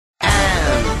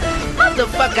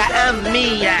motherfucker, I'm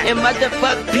me. And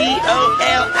motherfuck Police.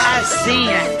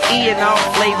 E and all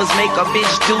flavors make a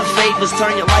bitch do favors.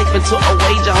 Turn your life into a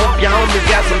wager. Hope your homies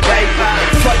got some paper.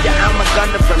 For ya, I'm a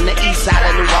gunner from the east side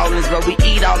of New Orleans, where we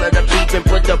eat all of the beef and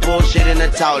put the bullshit in the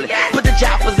toilet. Put the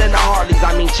choppers in the Harleys.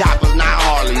 I mean choppers, not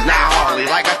Harleys, not Harleys.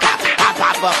 Like a cop, I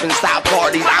pop up and stop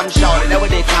parties. I'm shorty, that's what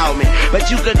they call me, but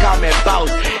you could call me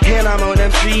boss. And I'm on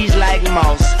them trees like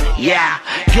moss. Yeah,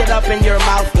 get up in your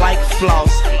mouth like floss.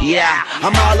 Yeah,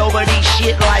 I'm all over these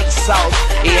shit like sauce.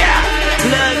 Yeah,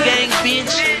 Blood Gang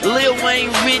bitch, Lil Wayne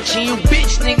rich, and you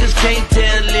bitch niggas can't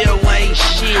tell Lil Wayne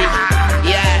shit.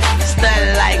 Yeah,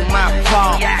 study like my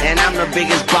paw, and I'm the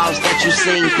biggest boss that you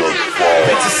seen.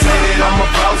 Bitches say that I'm a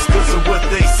boss cause of what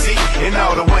they see, and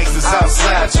all the wanksters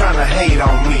outside tryna hate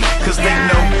on me, cause they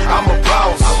know I'm a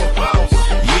boss.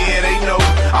 Yeah, they know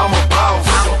I'm a boss.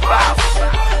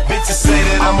 Bitches say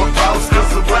that I'm a boss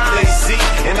cause of what they see,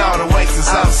 and all the wanksters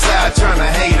outside tryna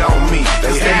hate on me,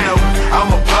 cause they know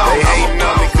I'm a boss. They hating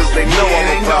on me cause they know I'm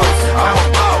a boss. I'm a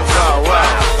boss.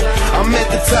 I'm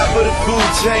at the top of the food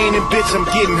chain and bitch I'm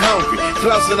getting hungry.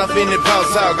 Flossing up in the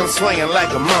boss hog, I'm swinging like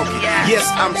a monkey. Yes,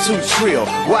 I'm too trill,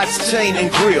 watch, chain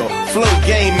and grill. Flow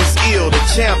game is ill, the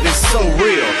champ is so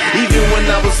real. Even when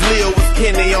I was Lil with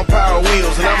Kenny on Power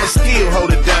Wheels, and I'ma still hold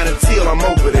it down until I'm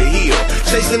over the hill.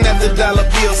 Chasing after dollar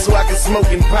bills so I can smoke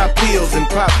and pop pills and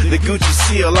pop the Gucci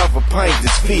seal off a pint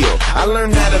this field. I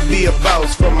learned how to be a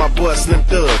boss from my boy Slim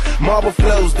Thug. Marble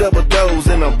flows, double doors,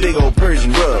 and a big old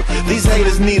Persian rug. These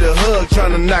haters need a hug,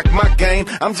 trying to knock my game.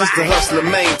 I'm just a hustler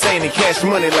maintaining cash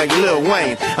money like Lil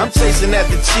Wayne. I'm chasing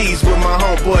after cheese with my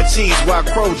homeboy Cheese, while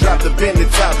Crow dropped up in the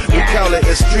top. We call it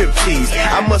a strip tease.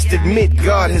 I must admit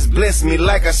God has blessed me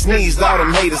like I sneezed. All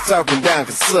them haters talking down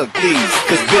can suck these,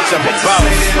 cause bitch I'm a boss.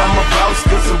 I'm a boss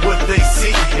cause of what they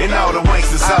see, and all the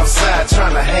wanksters outside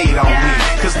tryna hate on me,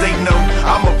 cause they know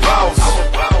I'm a boss.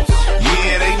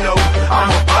 Yeah, they know I'm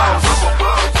a boss.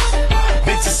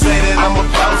 Bitches say that I'm a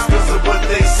boss cause of what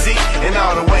they see, and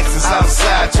all the wanksters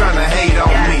outside tryna hate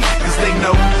on me, cause they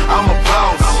know I'm a boss.